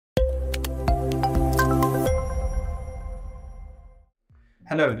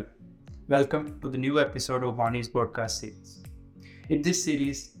Hello, welcome to the new episode of Vani's podcast series. In this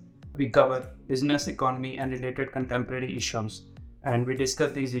series, we cover business, economy, and related contemporary issues, and we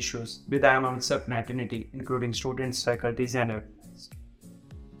discuss these issues with amounts of nationality, including students, faculties, and alumni.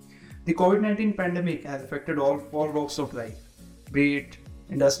 The COVID-19 pandemic has affected all walks of life, be it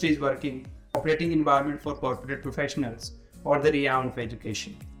industries working, operating environment for corporate professionals, or the realm of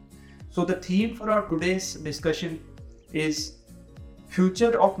education. So the theme for our today's discussion is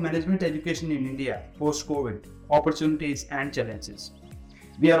Future of Management Education in India post-COVID, opportunities and challenges.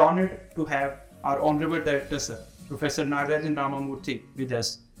 We are honored to have our Honorable Director, Sir, Professor Nagarajan Ramamurthy, with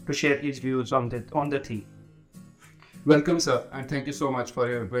us to share his views on the theme. Welcome, sir, and thank you so much for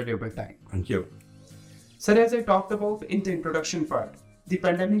your valuable time. Thank you. Sir, as I talked about in the introduction part, the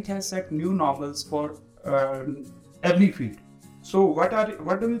pandemic has set new normals for every field. So, what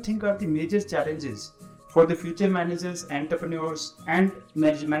do you think are the major challenges for the future managers, entrepreneurs, and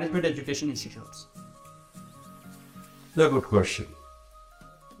management education institutes? That's a good question.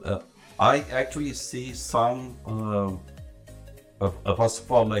 I actually see some, first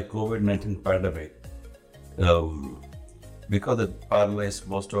of all, like COVID-19 pandemic, because it paralyzed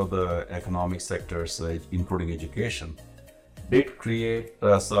most of the economic sectors, including education, did create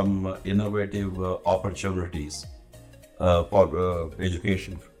some innovative opportunities for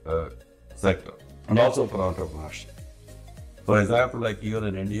education sector and also for entrepreneurship. For example, like here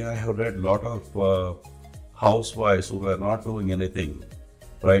in India, I have read a lot of housewives who were not doing anything,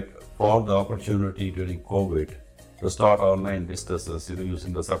 right, for the opportunity during COVID to start online businesses,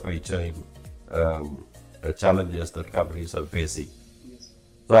 using the supply chain challenges that companies are facing. Yes.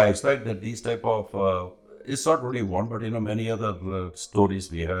 So I expect that these type of, it's not really one, but many other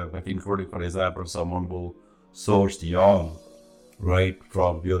stories we have, like including, for example, someone who sourced yarn, right,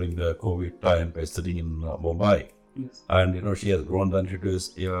 from during the COVID time by studying in Mumbai. Yes. And, she has grown that into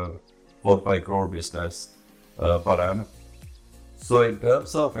a 4-5 crore business per annum. So in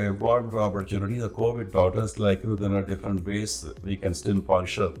terms of employment opportunity, the COVID taught us there are different ways we can still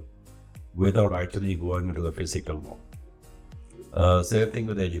function without actually going into the physical mode. Same thing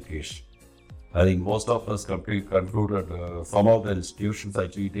with education. I think most of us concluded some of the institutions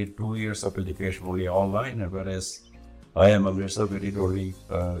actually did 2 years of education only online, and whereas I am a researcher, we did only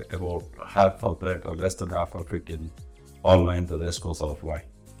about half of that or less than half of it in online, the rest was offline.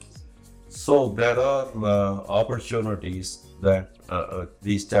 So there are opportunities that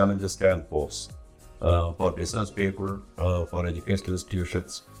these challenges can pose for business people, for educational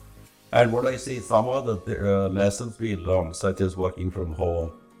institutions. And what I see, some of the lessons we learned, such as working from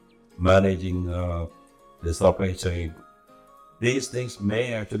home, managing the supply chain, these things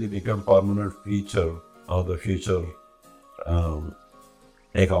may actually become permanent feature of the future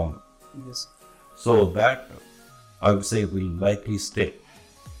economy. Yes. So that, I would say, will likely stay.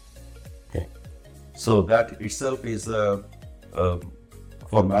 Okay. So that itself is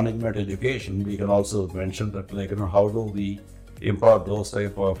for management education. We can also mention that, how do we impart those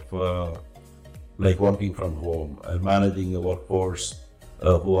type of working from home and managing the workforce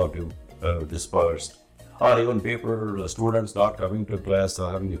who are dispersed, or even people, students not coming to class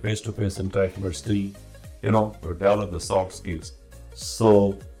or having a face-to-face interaction, but still, develop the soft skills.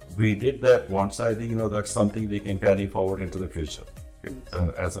 So we did that once. I think, that's something we can carry forward into the future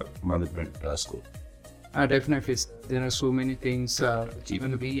as a management school. Definitely, there are so many things which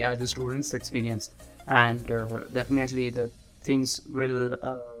even we as the students experience, and definitely the things will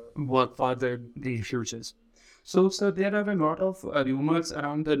work for the futures. So, sir, there are a lot of rumors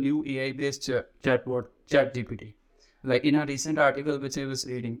around the new AI-based chatbot, ChatGPT. Like in a recent article which I was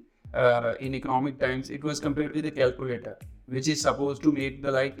reading in Economic Times, it was compared with a calculator, which is supposed to make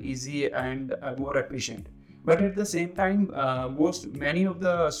the life easy and more efficient. But at the same time, many of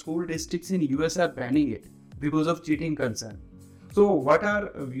the school districts in US are banning it because of cheating concern. So, what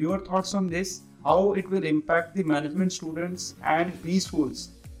are your thoughts on this? How it will impact the management students and B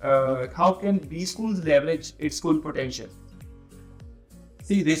schools? How can B schools leverage its full potential?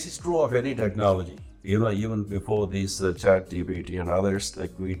 See, this is true of any technology. Even before this ChatGPT and others,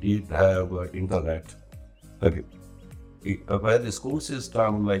 we did have internet. Okay. Where the school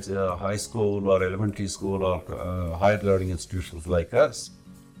system, like high school or elementary school or higher learning institutions like us,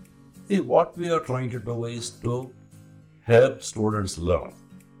 see, what we are trying to do is to help students learn.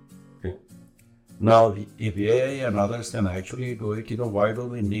 Okay. Now, if AI and others can actually do it, why do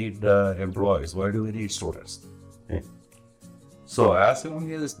we need employees? Why do we need students? Okay. So as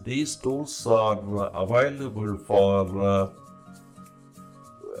long as these tools are available for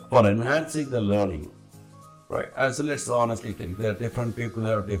enhancing the learning, right? As let's honestly think, there are different people who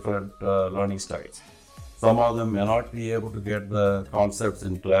have different learning styles. Some of them may not be able to get the concepts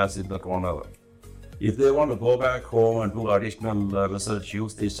in class in that 1 hour. If they want to go back home and do additional research,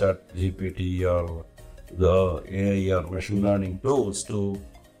 use the chat GPT or the AI or machine learning tools to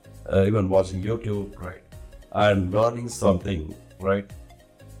even watching YouTube, right, and learning something, right,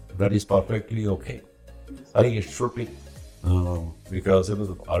 that is perfectly okay. I think it should be, because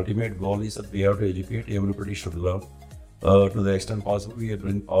the ultimate goal is that we have to educate, everybody should learn. To the extent possible, we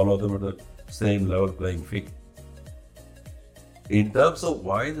bring all of them at the same level playing field. In terms of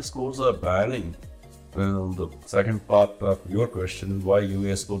why the schools are banning, the second part of your question, why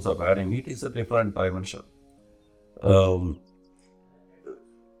US schools are banning, it is a different dimension.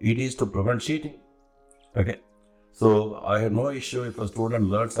 It is to prevent cheating. Okay. So I have no issue if a student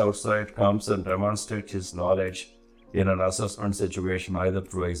learns outside, comes and demonstrates his knowledge in an assessment situation, either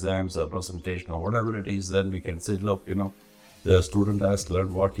through exams or presentation or whatever it is, then we can say, look, the student has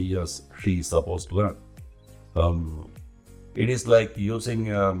learned what he or she is supposed to learn. It is like using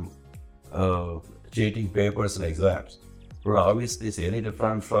cheating papers in exams. But obviously, it's any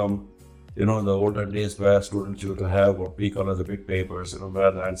different from, the older days where students used to have what we call as the big papers,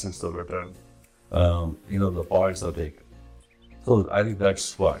 where the answers are written, the points are taken. So I think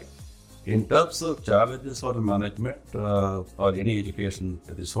that's why. In terms of challenges for the management or any education,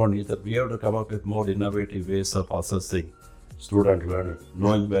 this one is that we have to come up with more innovative ways of assessing student learning,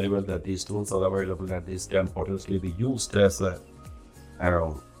 knowing very well that these tools are available and these can potentially be used as a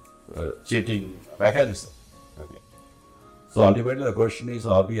cheating mechanism. Okay. So ultimately the question is,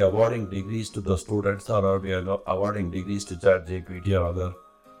 are we awarding degrees to the students or are we awarding degrees to ChatGPT or other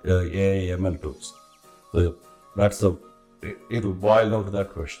AI ML tools? So that's it will boil down to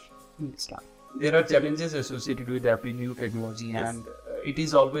that question. There are challenges associated with every new technology, Yes. and it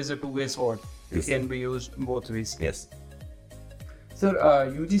is always a two-way sword. Yes. It can be used both ways. Yes. Sir,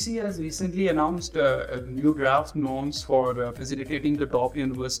 UGC has recently announced new draft norms for facilitating the top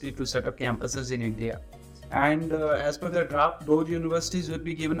university to set up campuses in India. And as per the draft, those universities will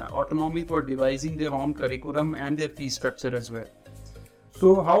be given autonomy for devising their own curriculum and their fee structure as well.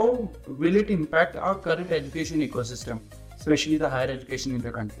 So how will it impact our current education ecosystem, especially the higher education in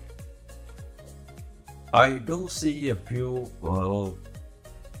the country? I do see a few,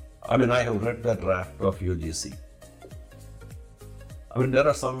 I have read the draft of UGC. There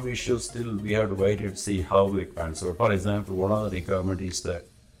are some issues still we have to wait and see how it pans. So, for example, one of the requirements is that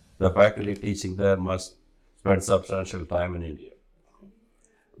the faculty teaching there must spend substantial time in India.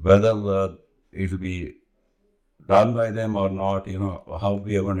 Whether it will be done by them or not, how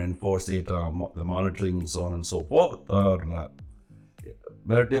we are going to enforce it, the monitoring, so on and so forth,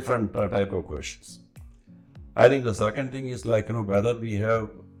 there are different type of questions. I think the second thing is whether we have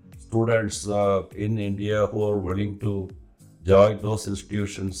students in India who are willing to join those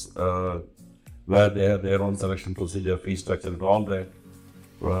institutions where they have their own selection procedure, fee structure, and all that,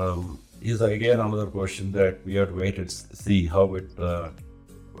 is again another question that we have to wait and see how it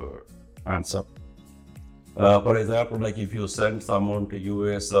ends up. For example, if you send someone to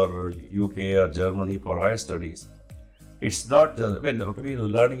US or UK or Germany for higher studies, it's not just,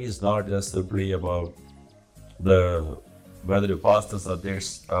 learning is not just simply about whether you pass the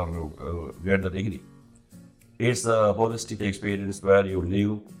subjects or get the degree. It's a holistic experience where you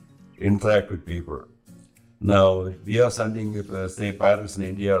live, interact with people. Now, we are sending, say, parents in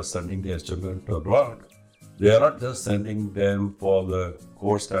India are sending their children to abroad. They are not just sending them for the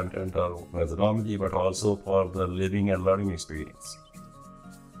course content or methodology, but also for the living and learning experience.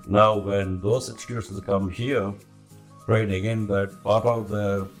 Now, when those institutions come here, right, again, that part of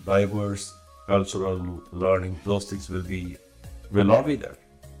the diverse cultural learning, those things will not be there.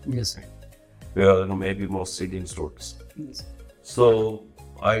 Yes, sir. Where maybe most Indian students. Yes. So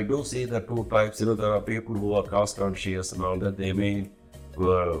I do see the two types. There are people who are cost conscious and all that. They may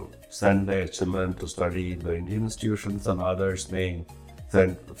send their children to study in the Indian institutions, and others may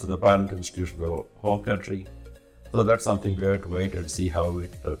send to the parent institution, the home country. So that's something we have to wait and see how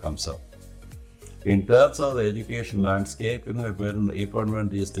it comes up. In terms of the education landscape, when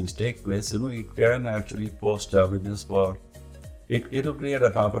these things take place, it can actually pose challenges for. It will create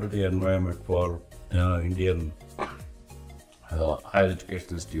a competitive environment for Indian higher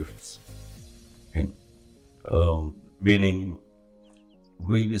education institutions. Okay. Meaning,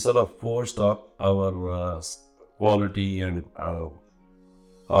 we sort of forced up our quality and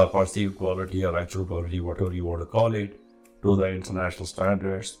our perceived quality or actual quality, whatever you want to call it, to the international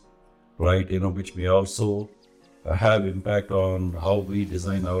standards, right? Which may also have impact on how we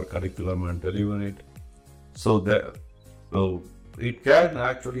design our curriculum and deliver it. So that. It can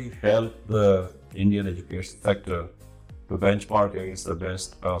actually help the Indian education sector to benchmark against the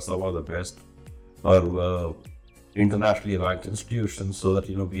best, some of the best or internationally ranked institutions, so that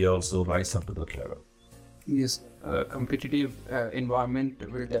we also rise up to that level. Yes, competitive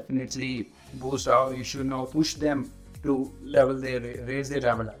environment will definitely boost our issue now, push them to raise their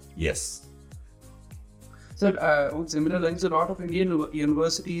level up. Yes. So, on similar lines, a lot of Indian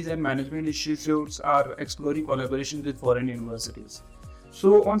universities and management institutes are exploring collaboration with foreign universities.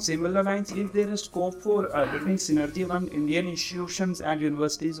 So, on similar lines, is there a scope for building synergy among Indian institutions and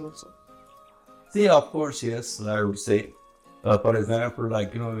universities also? See, of course, yes, I would say. For example,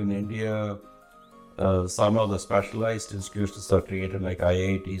 like, in India, some of the specialized institutions are created, like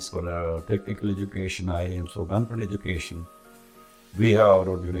IITs for technical education, IIMs for management education. We have our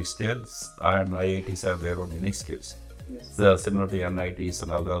own unique skills, and IITs have their own unique skills. Yes. Similar to NITs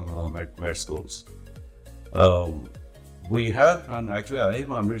and other med schools. We have, and actually, I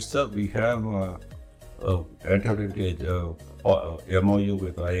am Amritsar, we have entered into a MOU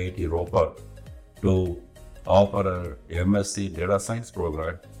with IIT Ropar to offer a MSc Data Science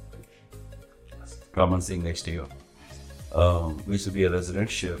program commencing next year, which will be a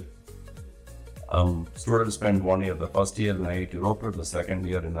residential. Students spend 1 year, the first year in IIT Ropar, the second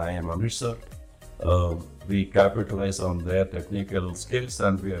year in IIM Amritsar. We capitalize on their technical skills,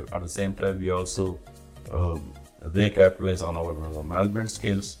 and at the same time we also they capitalize on our management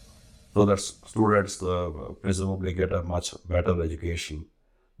skills, so that students presumably get a much better education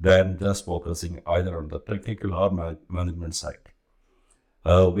than just focusing either on the technical or management side.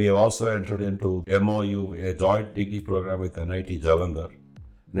 We have also entered into MOU, a joint degree program with NIT Jalandhar,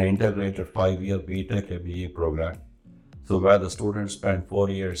 an integrated 5-year BTech MBA program. So where the students spend 4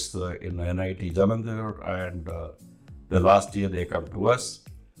 years in NIT Jalandhar, and the last year they come to us.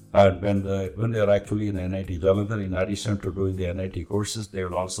 And when they are actually in NIT Jalandhar, in addition to doing the NIT courses, they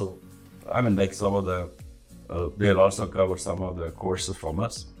will also, they'll also cover some of the courses from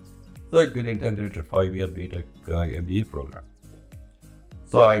us. So it's been integrated 5-year BTech MBA program.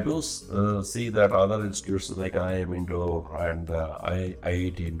 So I do see that other institutions like IIM Indore and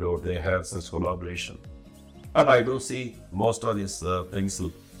IIT Indore, they have such collaboration. And I do see most of these things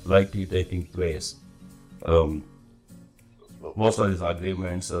likely taking place. Most of these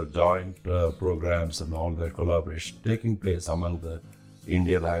agreements are joint programs and all that collaboration taking place among the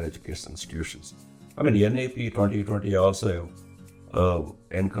Indian higher education institutions. NAP 2020 also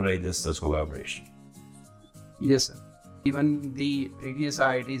encourages such collaboration. Yes, sir. Even the previous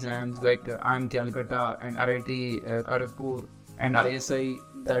IITs and like IIM Calcutta and IIT Kharagpur and ISI,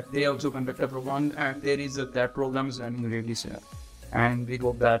 that they also conduct a program, and there is that program is running really soon. And we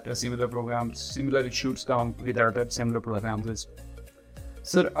hope that similar programs, similar issues come with other similar programs as well.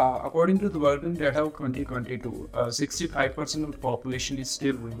 Sir, according to the World Data of 2022, 65% of the population is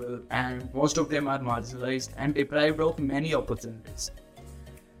still rural, and most of them are marginalized and deprived of many opportunities.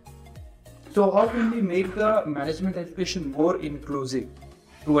 So how can we make the management education more inclusive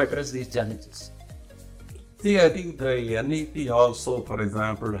to address these challenges? See, I think the NEP also, for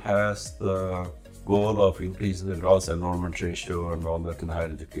example, has the goal of increasing the gross enrollment ratio and all that in higher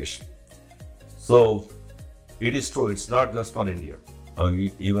education. So it is true, it's not just for India.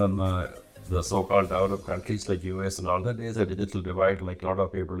 Even the so-called developed countries like US and all that, there is a digital divide, like a lot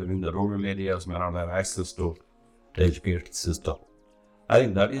of people living in the rural areas may not have access to the education system. I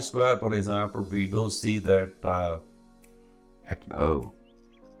think that is where, for example, we do see that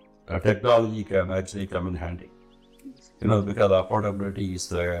technology can actually come in handy. Because affordability is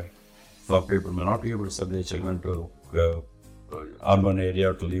there. Some people may not be able to send their children to urban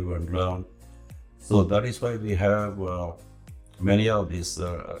area to live and learn. So that is why we have many of these,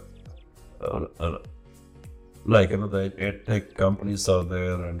 the EdTech companies are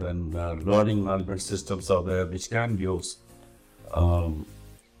there, and then learning management systems are there, which can be used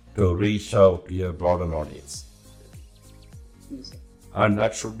to reach out to a broader audience. Yes. And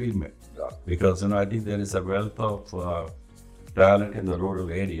that should be met, because I think there is a wealth of talent in the rural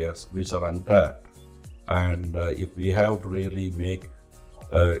areas which are untapped. And if we have to really make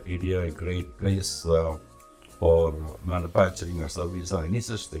India a great place for manufacturing or service or any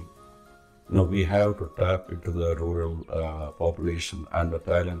such thing, we have to tap into the rural population and the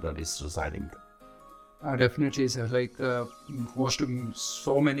talent that is residing there. Definitely, sir.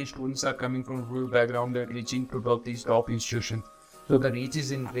 So many students are coming from rural background and reaching to these top institutions. So the reach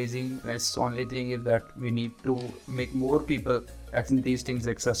is increasing. That's the only thing is that we need to make more people access these things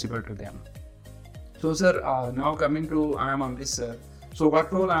accessible to them. So, sir, now coming to IIM Amritsar. So,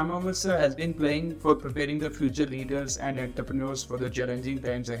 what role IIM Amritsar has been playing for preparing the future leaders and entrepreneurs for the challenging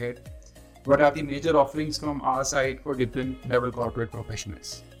times ahead? What are the major offerings from our side for different level corporate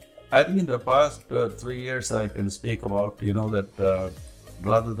professionals? I think in the past 3 years, I can speak about, that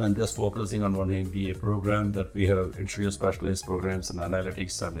rather than just focusing on one MBA program, that we have introduced specialized programs in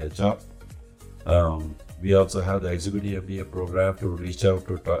analytics and HR. We also have the executive MBA program to reach out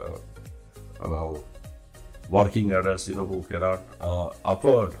to working adults, who cannot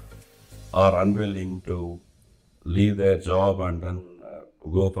afford or unwilling to leave their job and then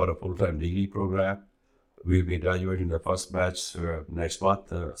go for a full-time degree program. We'll be graduating the first batch next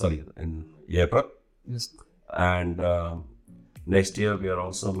month, in April. Yes. And next year, we are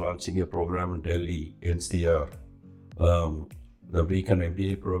also launching a program in Delhi, NCR, the Weekend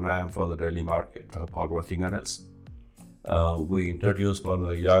MBA program for the Delhi market for working adults. We introduced for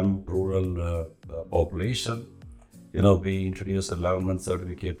the young rural population. We introduced a 11-month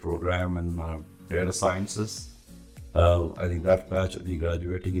certificate program in data sciences. I think that batch will be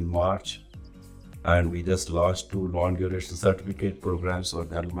graduating in March. And we just launched 2 long-duration certificate programs for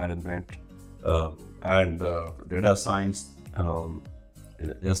data management and data science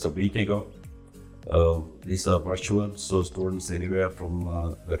just a week ago. These are virtual, so students anywhere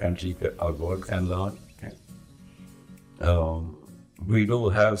from the country or world can learn. We do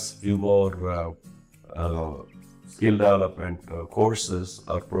have few more skill development courses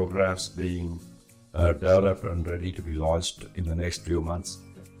or programs being developed and ready to be launched in the next few months.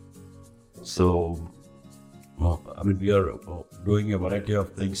 So, we are doing a variety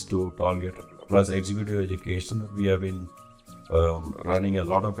of things to target, plus executive education. We have been running a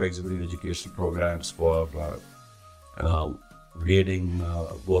lot of executive education programs for leading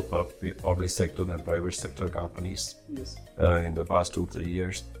both public sector and private sector companies. Yes. In the past 2-3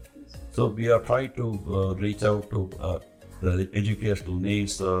 years. So we are trying to reach out to the educational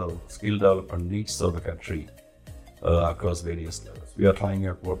needs, skill development needs of the country across various levels. We are trying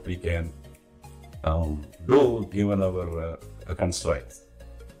out what we can do given our constraints.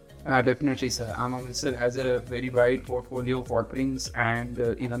 Definitely, sir. Amritsar has a very wide portfolio of offerings, and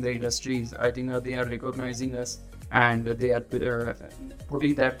even the industries, I think they are recognizing us and they are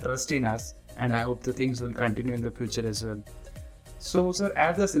putting that trust in us, and I hope the things will continue in the future as well. So, sir,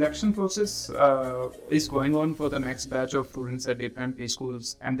 as the selection process is going on for the next batch of students at different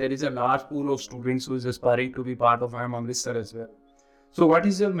schools, and there is a large pool of students who is aspiring to be part of IIM Amritsar as well. So, what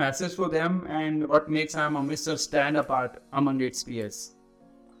is your message for them, and what makes IIM Amritsar stand apart among its peers?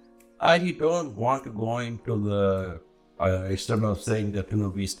 I don't want to go into the extent of saying that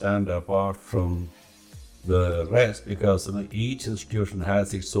we stand apart from the rest, because each institution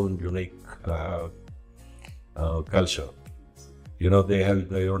has its own unique culture. They have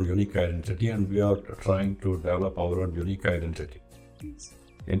their own unique identity, and we are trying to develop our own unique identity.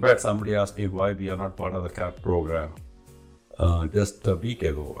 In fact, somebody asked me why we are not part of the CAP program just a week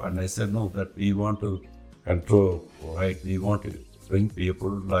ago, and I said no, that we want to control, right? We want to bring people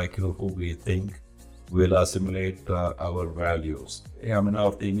like who we think will assimilate our values.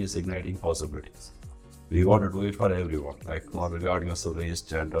 Our thing is igniting possibilities. We want to do it for everyone, like not regardless of race,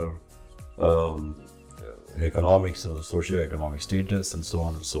 gender, economics or socio-economic status, and so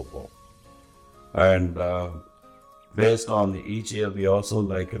on and so forth. And based on each year, we also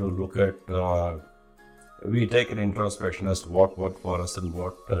look at, we take an introspection as to what worked for us and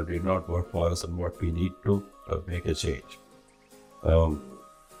what did not work for us, and what we need to make a change.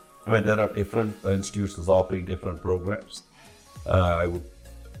 There are different institutions offering different programs. I would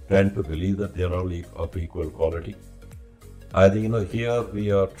tend to believe that they are all of equal quality. I think here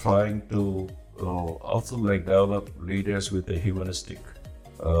we are trying to also develop leaders with a humanistic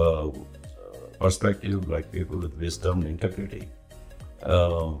perspective, like people with wisdom, integrity.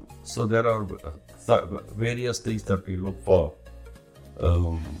 So there are various things that we look for.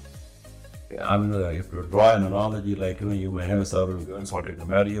 If you draw an analogy, you may have several girls wanting to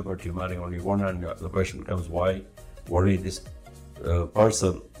marry you, but you marry only one, and the question becomes why only this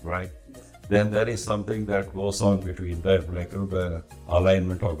person, right? Then there is something that goes on between them, the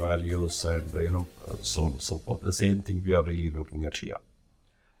alignment of values and so on and so forth. The same thing we are really looking at here.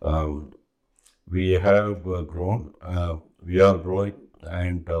 We have grown, we are growing,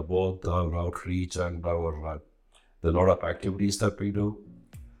 and both our outreach and the lot of activities that we do.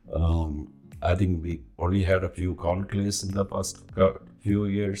 I think we only had a few conclaves in the past few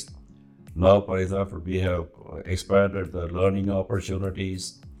years. Now, for example, we have expanded the learning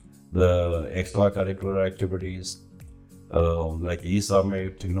opportunities, the extracurricular activities, like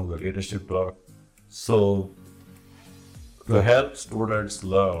eSummit, the leadership talk. So, to help students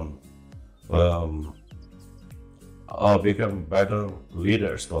learn or become better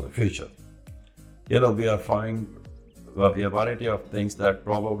leaders for the future, we are finding a variety of things that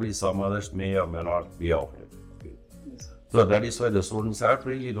probably some others may or may not be offering. So that is why the students have to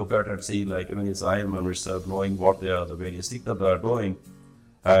really look at and see, is IIM Amritsar, knowing what they are, the various things that they are doing,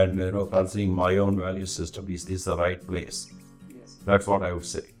 and considering my own value system, is this the right place? Yes. That's what I would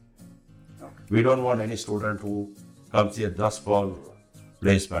say. Okay. We don't want any student who comes here just for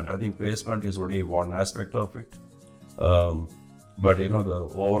placement. I think placement is only one aspect of it, but the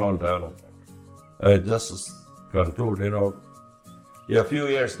overall development. Just to conclude, a few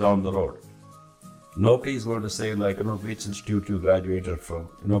years down the road, nobody is going to say which institute you graduated from,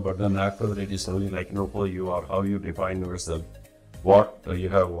 but then after that it is only who you are, how you define yourself, what you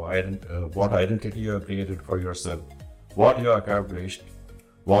have, what identity you have created for yourself, what you have accomplished,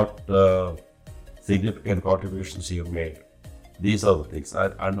 what significant contributions you've made. These are the things,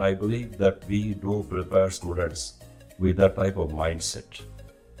 and I believe that we do prepare students with that type of mindset.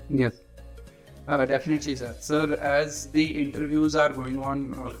 Yes. Definitely, sir. Sir, as the interviews are going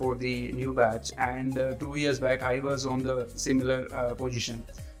on for the new batch, and 2 years back I was on the similar position.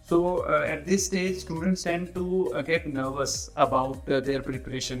 So at this stage, students tend to get nervous about their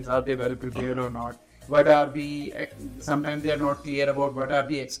preparations. Are they well prepared or not? What are the, sometimes they are not clear about what are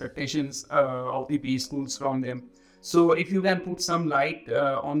the expectations of the B schools from them. So if you can put some light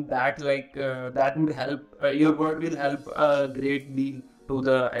on that, that would help, your word will help a great deal to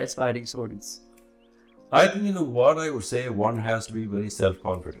the aspiring students. I think, what I would say, one has to be very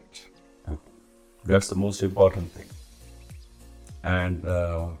self-confident. That's the most important thing. And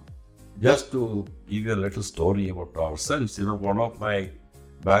just to give you a little story about ourselves, one of my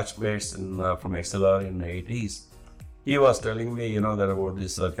batchmates from XLR in the 80s, he was telling me, that about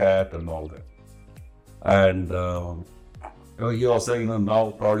this cat and all that. And he was saying,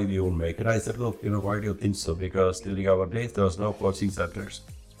 now probably we won't make it. I said, look, why do you think so? Because during our days, there was no coaching centers.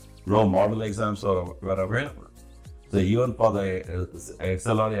 No model exams were available. So even for the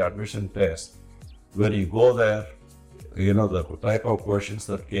XLR admission test, when you go there, the type of questions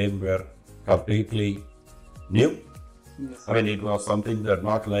that came were completely new. Yes. I mean, it was something that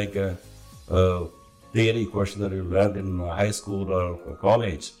not like a theory question that you learned in high school or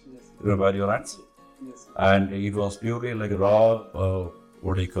college, Yes. where you answer. Yes. And it was purely like raw,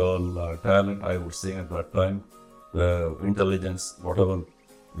 talent, I would say at that time, the intelligence, whatever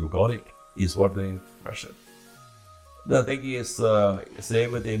you call it, is what they impression. The thing is,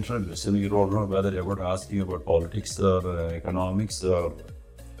 same with the interviews. You don't know whether they're going to ask you about politics or economics or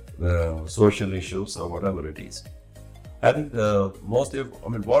social issues or whatever it is. I think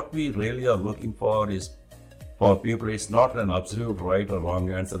what we really are looking for is, for people, it's not an absolute right or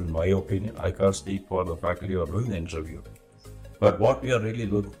wrong answer in my opinion. I can't speak for the faculty who are doing the interview. But what we are really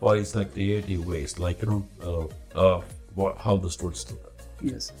looking for is creative ways, how the students do that.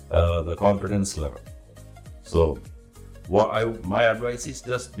 Yes. The confidence level. So, my advice is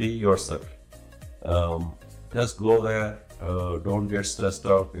just be yourself. Just go there. Don't get stressed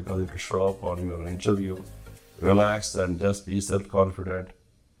out because it will show up on your interview. Relax and just be self-confident.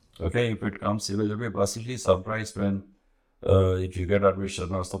 Okay, if it comes, you'll be pleasantly surprised when if you get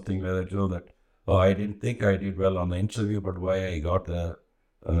admission or something like that. I didn't think I did well on the interview, but why I got the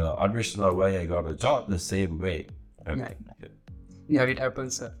admission or why I got a job the same way. Okay. Yeah, it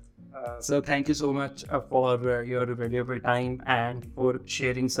happens, sir. So thank you so much for your valuable time and for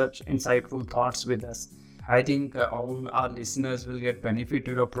sharing such insightful thoughts with us. I think all our listeners will get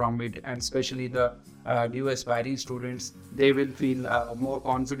benefited from it, and especially the new aspiring students, they will feel more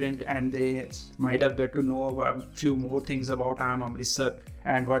confident, and they might have get to know a few more things about IIM Amritsar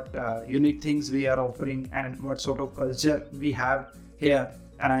and what unique things we are offering and what sort of culture we have here.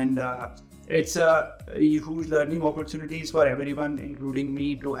 And it's a huge learning opportunities for everyone, including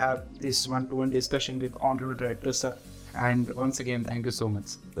me, to have this one-to-one discussion with Honorable Director, sir. And once again, thank you so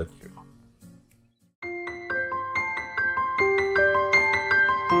much. Thank you.